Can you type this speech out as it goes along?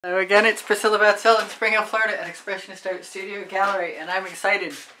Hello again, it's Priscilla Batzell in Spring Hill, Florida at Expressionist Art Studio Gallery, and I'm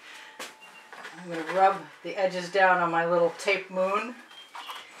excited. I'm going to rub the edges down on my little tape moon,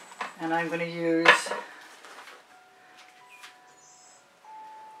 and I'm going to use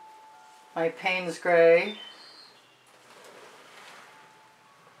my Payne's Gray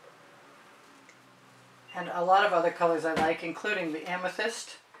and a lot of other colors I like, including the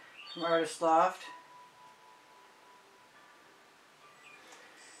Amethyst from Artist Loft,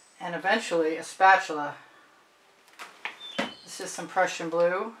 and eventually a spatula. This is some Prussian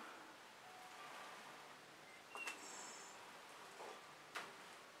blue.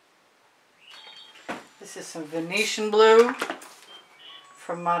 This is some Venetian blue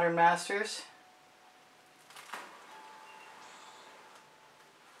from Modern Masters.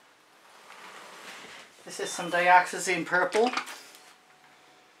 This is some dioxazine purple,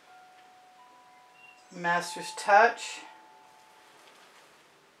 Master's Touch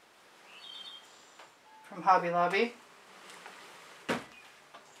from Hobby Lobby.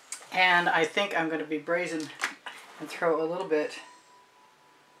 And I think I'm going to be brazen and throw a little bit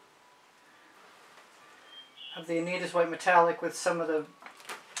of the Anita's White Metallic with some of the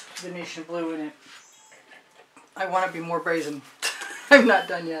Venetian blue in it. I want to be more brazen. I'm not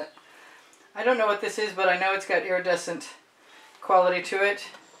done yet. I don't know what this is, but I know it's got iridescent quality to it.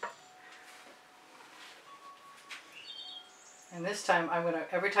 And this time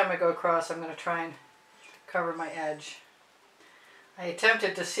every time I go across, I'm going to try and cover my edge. I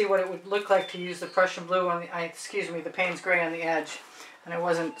attempted to see what it would look like to use the Prussian blue on the Payne's Gray on the edge, and I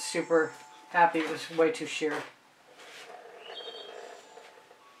wasn't super happy. It was way too sheer.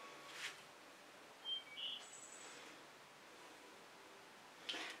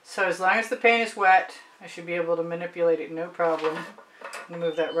 So as long as the paint is wet, I should be able to manipulate it no problem. I'm going to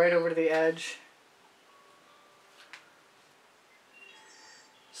move that right over to the edge.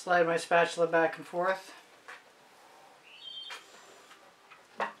 Slide my spatula back and forth.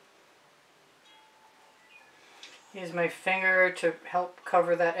 Use my finger to help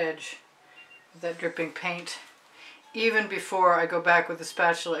cover that edge of that dripping paint, even before I go back with the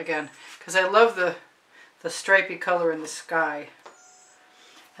spatula again, because I love the stripy color in the sky.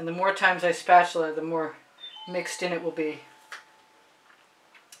 And the more times I spatula, the more mixed in it will be.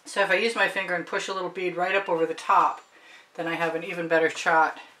 So if I use my finger and push a little bead right up over the top, then I have an even better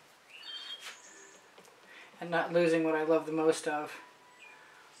shot and not losing what I love the most of.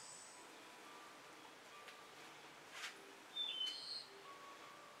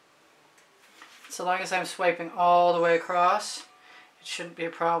 So long as I'm swiping all the way across, it shouldn't be a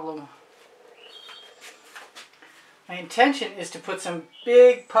problem. My intention is to put some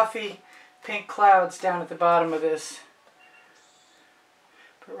big puffy pink clouds down at the bottom of this.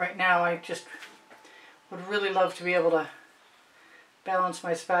 But right now I just would really love to be able to balance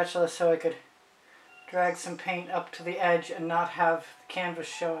my spatula so I could drag some paint up to the edge and not have the canvas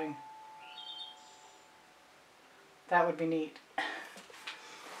showing. That would be neat.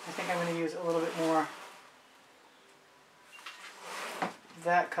 I think I'm going to use a little bit more of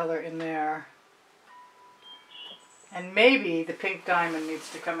that color in there. And maybe the pink diamond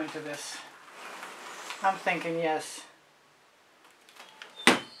needs to come into this. I'm thinking yes.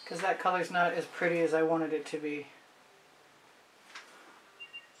 Because that color's not as pretty as I wanted it to be.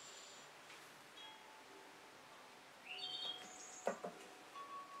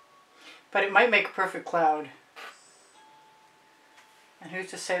 But it might make a perfect cloud. And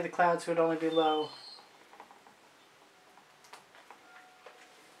who's to say the clouds would only be low?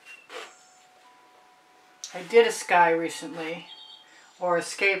 I did a sky recently, or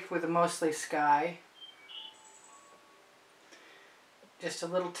escape with a mostly sky. Just a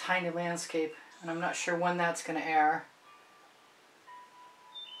little tiny landscape, and I'm not sure when that's going to air.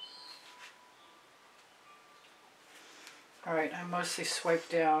 Alright, I mostly swiped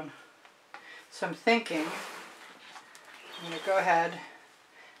down. So I'm thinking I'm going to go ahead,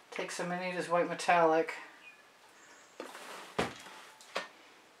 take some Anita's White Metallic,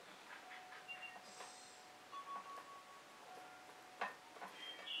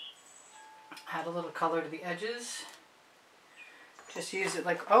 add a little color to the edges, just use it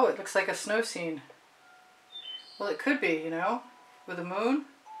like, oh, it looks like a snow scene. Well, it could be, you know, with a moon.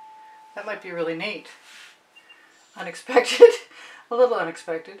 That might be really neat. Unexpected, a little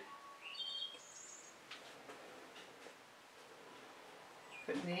unexpected.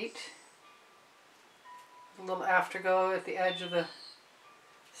 But neat. A little afterglow at the edge of the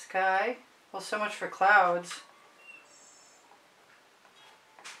sky. Well, so much for clouds.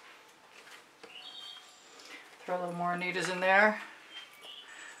 Throw a little more Anita's in there.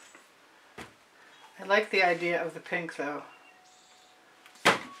 I like the idea of the pink though.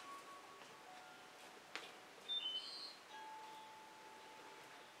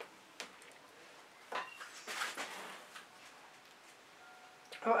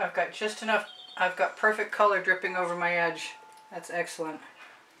 Oh, I've got just enough. I've got perfect color dripping over my edge. That's excellent.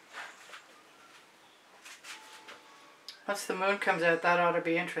 Once the moon comes out, that ought to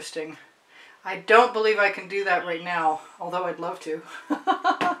be interesting. I don't believe I can do that right now, although I'd love to.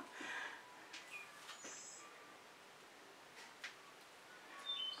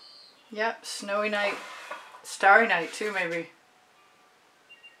 Yep, snowy night. Starry night too, maybe.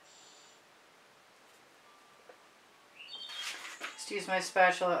 Just use my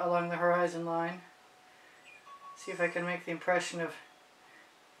spatula along the horizon line. See if I can make the impression of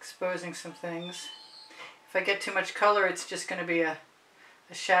exposing some things. If I get too much color, it's just going to be a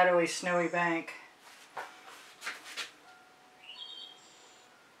shadowy, snowy bank.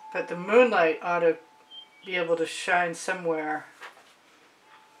 But the moonlight ought to be able to shine somewhere.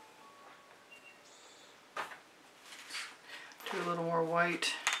 Do a little more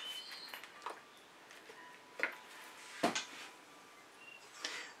white. I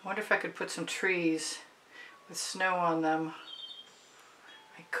wonder if I could put some trees with snow on them.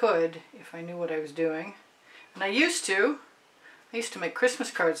 I could if I knew what I was doing. And I used to make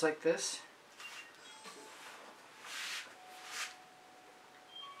Christmas cards like this.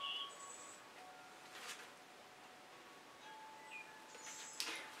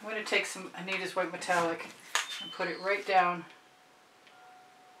 I'm going to take some Anita's white metallic and put it right down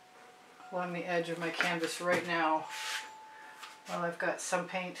along the edge of my canvas right now while I've got some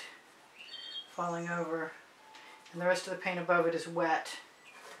paint falling over. And the rest of the paint above it is wet,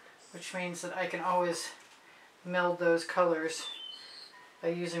 which means that I can always meld those colors by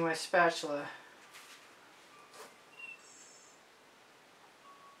using my spatula.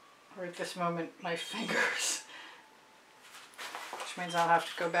 Or at this moment, my fingers. Which means I'll have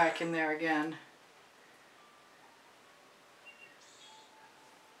to go back in there again.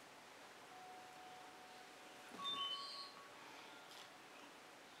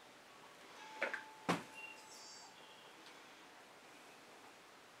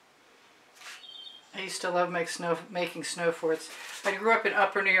 I used to love making snow forts. I grew up in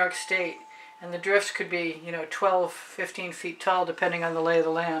upper New York State, and the drifts could be, 12, 15 feet tall depending on the lay of the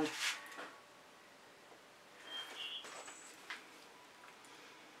land.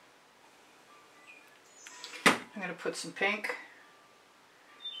 I'm going to put some pink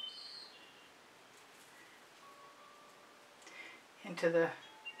into the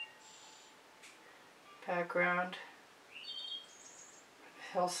background.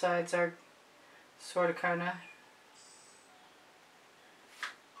 The hillsides are sort of kind of.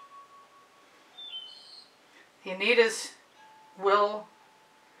 The Anita's will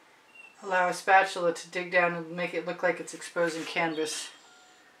allow a spatula to dig down and make it look like it's exposing canvas.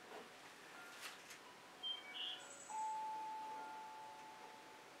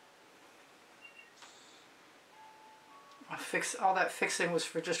 All that fixing was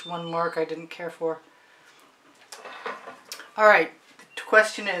for just one mark I didn't care for. Alright, the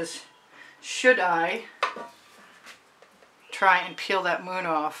question is, should I try and peel that moon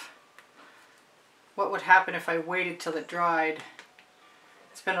off? What would happen if I waited till it dried?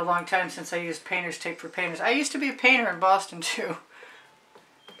 It's been a long time since I used painter's tape for painters. I used to be a painter in Boston too.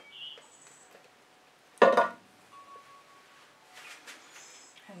 And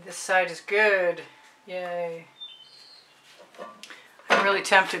this side is good. Yay. I'm really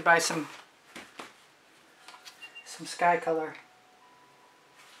tempted by some sky color.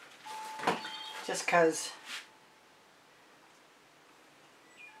 Just because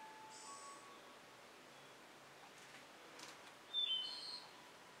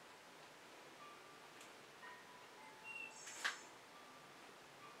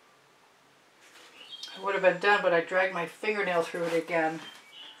I would have been done, but I dragged my fingernail through it again.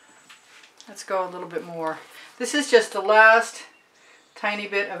 Let's go a little bit more. This is just the last tiny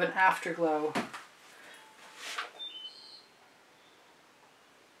bit of an afterglow.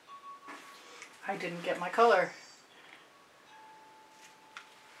 I didn't get my color.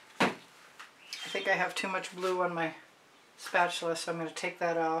 I think I have too much blue on my spatula, so I'm going to take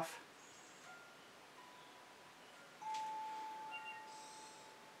that off.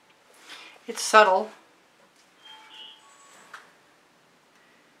 It's subtle.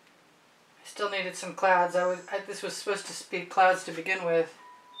 I still needed some clouds. This was supposed to be clouds to begin with.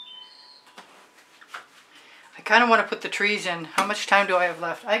 I kind of want to put the trees in. How much time do I have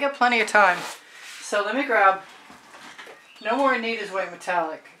left? I got plenty of time. So let me grab, no more Anita's white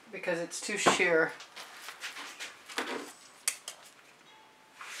metallic because it's too sheer.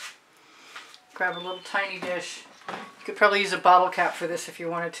 Grab a little tiny dish. You could probably use a bottle cap for this if you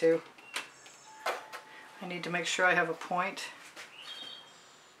wanted to. I need to make sure I have a point.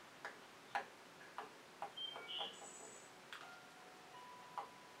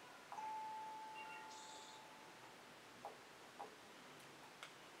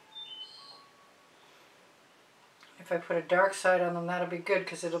 If I put a dark side on them, that'll be good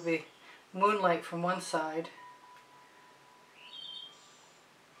because it'll be moonlight from one side.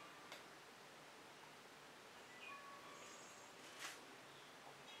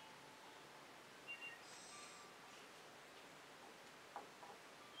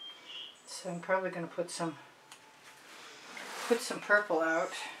 So I'm probably going to put some purple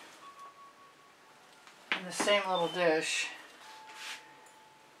out in the same little dish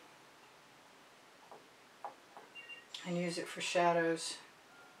and use it for shadows.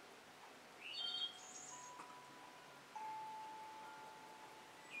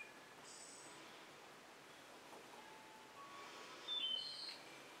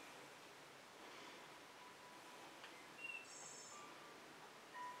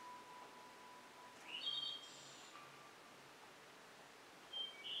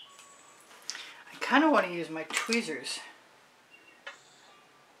 I kind of want to use my tweezers.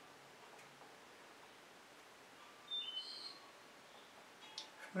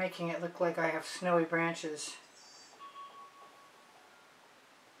 For making it look like I have snowy branches.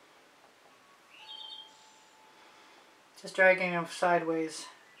 Just dragging them sideways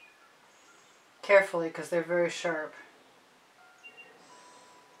carefully because they're very sharp.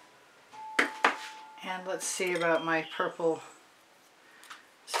 And let's see about my purple.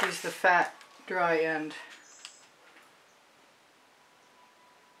 Let's use the fat dry end.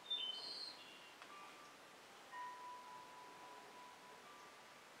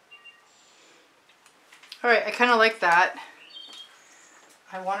 Alright, I kind of like that.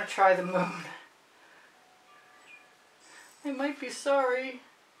 I want to try the moon. I might be sorry.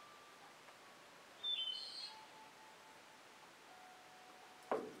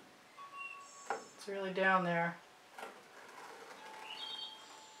 It's really down there.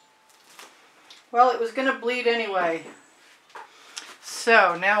 Well, it was going to bleed anyway.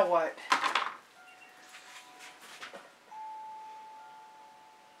 So, now what?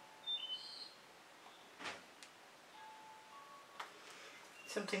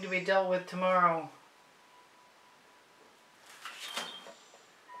 Something to be dealt with tomorrow.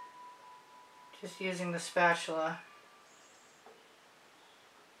 Just using the spatula.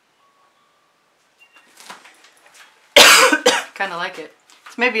 Kind of like it.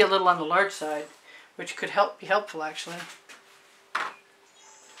 It's maybe a little on the large side, which could be helpful actually.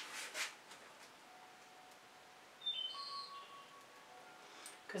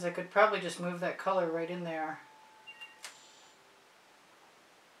 Because I could probably just move that color right in there.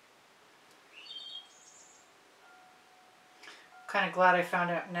 Kind of glad I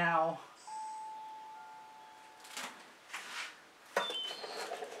found out now.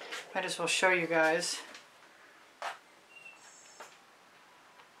 Might as well show you guys.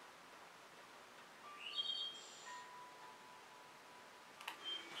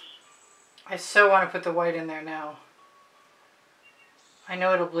 I so want to put the white in there now. I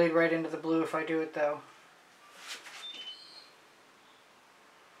know it'll bleed right into the blue if I do it though.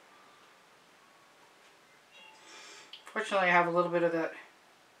 Fortunately, I have a little bit of that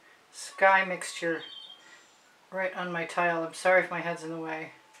sky mixture right on my tile. I'm sorry if my head's in the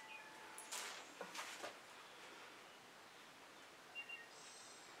way.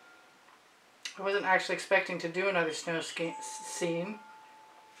 I wasn't actually expecting to do another snow scene.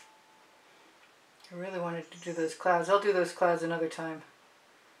 I really wanted to do those clouds. I'll do those clouds another time.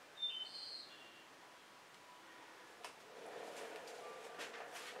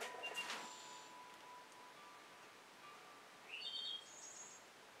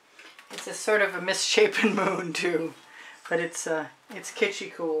 It's a sort of a misshapen moon too, but it's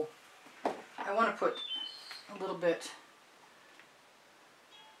kitschy cool. I want to put a little bit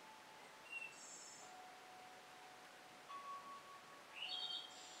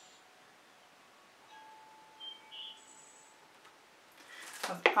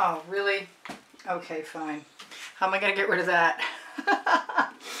of, oh really? Okay, fine. How am I going to get rid of that?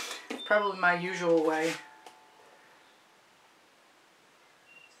 Probably my usual way.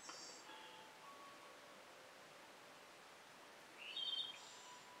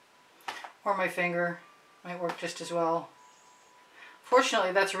 Or my finger might work just as well.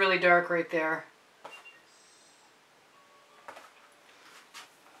 Fortunately, that's really dark right there.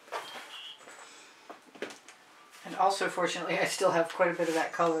 And also, fortunately, I still have quite a bit of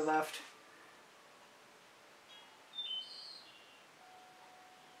that color left.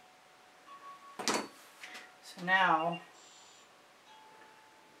 So now,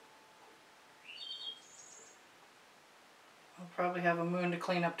 I'll probably have a moon to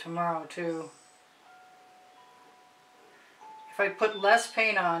clean up tomorrow too. If I put less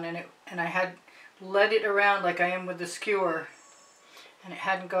paint on and I had let it around like I am with the skewer, and it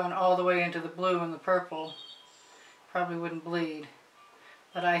hadn't gone all the way into the blue and the purple, probably wouldn't bleed,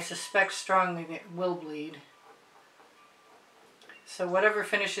 but I suspect strongly that it will bleed. So whatever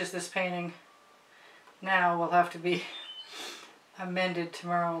finishes this painting now will have to be amended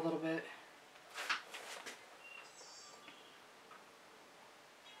tomorrow a little bit.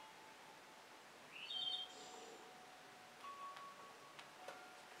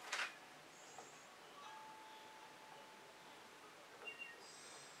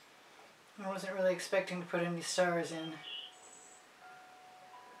 I wasn't really expecting to put any stars in.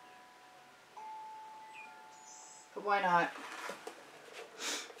 But why not?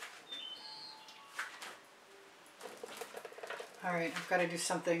 Alright, I've got to do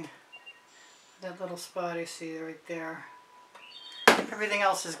something. That little spot I see right there. Everything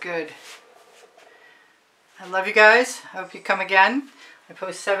else is good. I love you guys. I hope you come again. I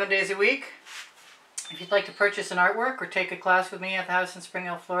post 7 days a week. If you'd like to purchase an artwork or take a class with me at the house in Spring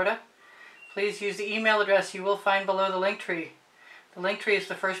Hill, Florida, please use the email address you will find below the link tree. The link tree is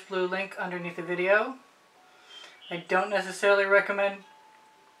the first blue link underneath the video. I don't necessarily recommend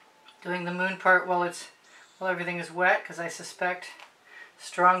doing the moon part while everything is wet, because I suspect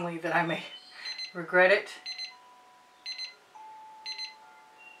strongly that I may regret it.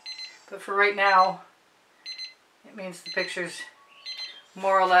 But for right now, it means the picture's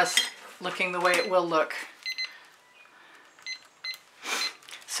more or less looking the way it will look.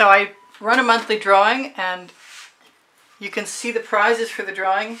 So I run a monthly drawing, and you can see the prizes for the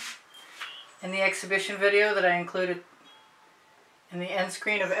drawing in the exhibition video that I included in the end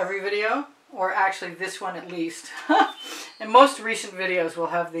screen of every video, or actually this one at least. And most recent videos will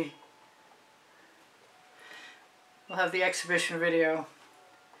have the exhibition video.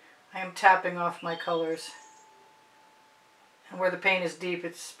 I am tapping off my colors, and where the paint is deep,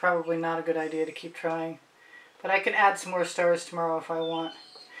 it's probably not a good idea to keep trying, but I can add some more stars tomorrow if I want,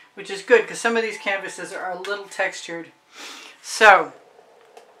 which is good because some of these canvases are a little textured. So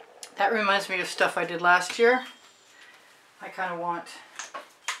that reminds me of stuff I did last year. I kind of want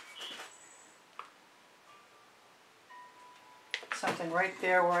something right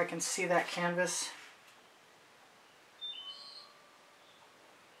there where I can see that canvas.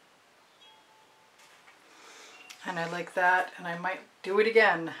 And I like that, and I might do it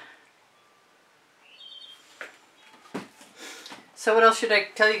again. So what else should I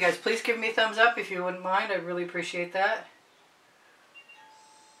tell you guys? Please give me a thumbs up if you wouldn't mind. I'd really appreciate that.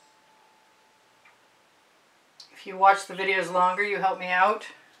 If you watch the videos longer, you help me out.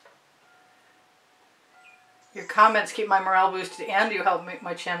 Your comments keep my morale boosted, and you help make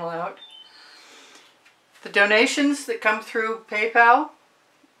my channel out. The donations that come through PayPal,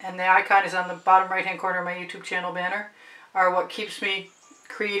 and the icon is on the bottom right hand corner of my YouTube channel banner, are what keeps me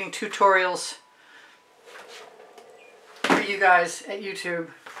creating tutorials for you guys at YouTube.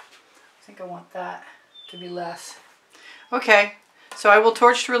 I think I want that to be less. Okay, so I will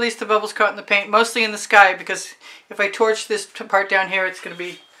torch to release the bubbles caught in the paint, mostly in the sky, because if I torch this part down here, it's going to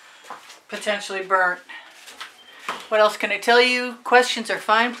be potentially burnt. What else can I tell you? Questions are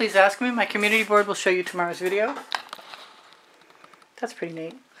fine. Please ask me. My community board will show you tomorrow's video. That's pretty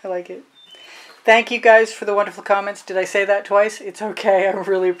neat. I like it. Thank you guys for the wonderful comments. Did I say that twice? It's okay. I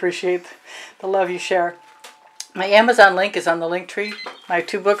really appreciate the love you share. My Amazon link is on the link tree. My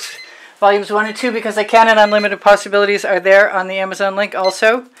 2 books, volumes 1 and 2, Because I Can and Unlimited Possibilities, are there on the Amazon link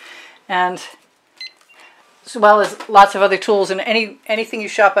also. And as well as lots of other tools. And anything you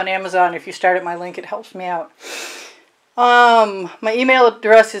shop on Amazon, if you start at my link, it helps me out. My email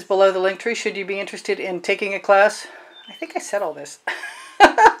address is below the link tree should you be interested in taking a class. I think I said all this.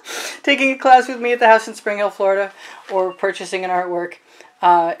 Taking a class with me at the house in Spring Hill, Florida, or purchasing an artwork.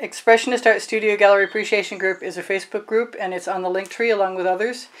 Expressionist Art Studio Gallery Appreciation Group is a Facebook group, and it's on the link tree along with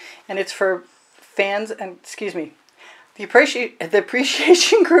others. And it's for fans, and excuse me, the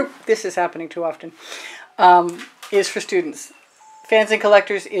appreciation group, this is happening too often, is for students. Fans and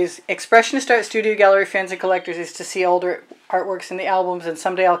Collectors is Expressionist Art Studio Gallery. Fans and Collectors is to see older artworks in the albums, and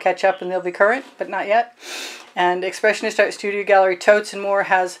someday I'll catch up and they'll be current, but not yet. And Expressionist Art Studio Gallery Totes and More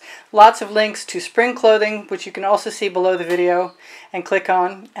has lots of links to spring clothing, which you can also see below the video and click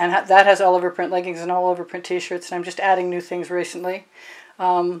on. And that has all over print leggings and all over print t-shirts, and I'm just adding new things recently.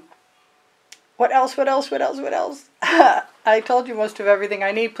 What else? I told you most of everything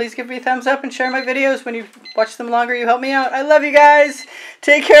I need. Please give me a thumbs up and share my videos. When you watch them longer, you help me out. I love you guys.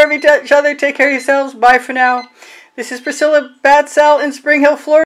 Take care of each other. Take care of yourselves. Bye for now. This is Priscilla Batzell in Spring Hill, Florida.